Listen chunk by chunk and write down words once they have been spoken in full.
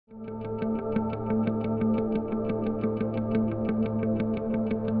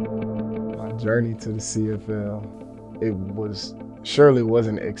journey to the CFL, it surely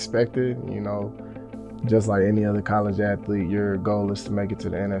wasn't expected, you know. Just like any other college athlete, your goal is to make it to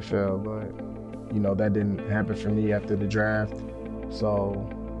the NFL, but you know, that didn't happen for me after the draft. So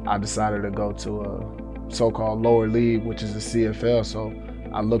I decided to go to a so-called lower league, which is the CFL. So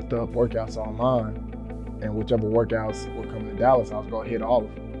I looked up workouts online, and whichever workouts were coming to Dallas, I was gonna hit all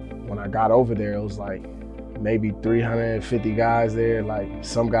of them. When I got over there, it was like maybe 350 guys there. Like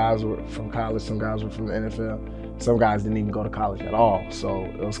some guys were from college, some guys were from the NFL, some guys didn't even go to college at all. So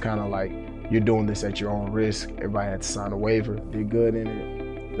it was kind of like, you're doing this at your own risk. Everybody had to sign a waiver, did good in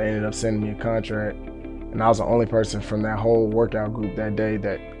it. They ended up sending me a contract, and I was the only person from that whole workout group that day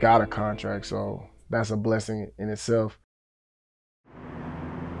that got a contract, so that's a blessing in itself.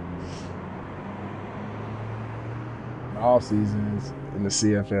 The off seasons in the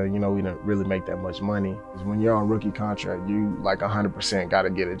CFL, you know, we didn't really make that much money. When you're on rookie contract, you like 100% got to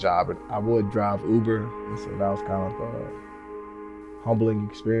get a job. And I would drive Uber, and so that was kind of a humbling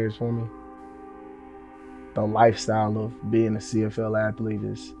experience for me. The lifestyle of being a CFL athlete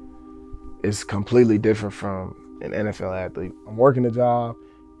is completely different from an NFL athlete. I'm working a job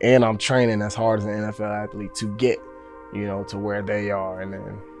and I'm training as hard as an NFL athlete to get, you know, to where they are. And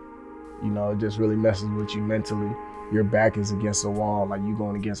then, you know, it just really messes with you mentally. Your back is against the wall, like you're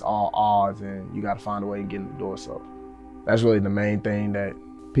going against all odds, and you got to find a way to get in the door. So that's really the main thing that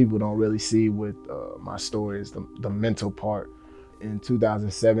people don't really see with my story, is the mental part. In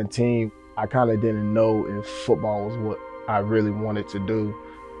 2017, I kind of didn't know if football was what I really wanted to do.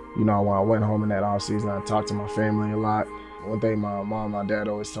 You know, when I went home in that offseason, I talked to my family a lot. One thing my mom and my dad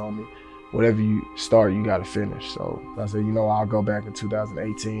always told me, whatever you start, you got to finish. So I said, you know, I'll go back in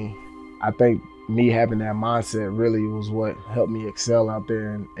 2018. I think me having that mindset really was what helped me excel out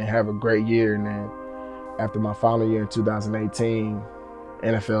there and have a great year. And then after my final year in 2018,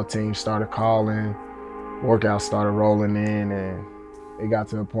 NFL teams started calling, workouts started rolling in, and it got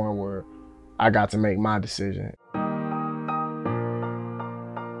to a point where I got to make my decision.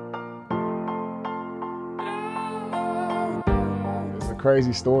 It's a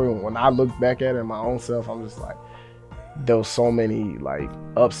crazy story. When I look back at it my own self, I'm just like, there was so many like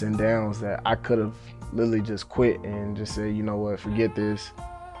ups and downs that I could have literally just quit and just said, you know what, forget this.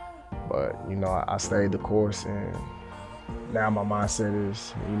 But, you know, I stayed the course, and now my mindset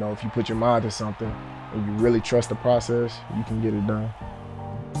is, you know, if you put your mind to something and you really trust the process, you can get it done.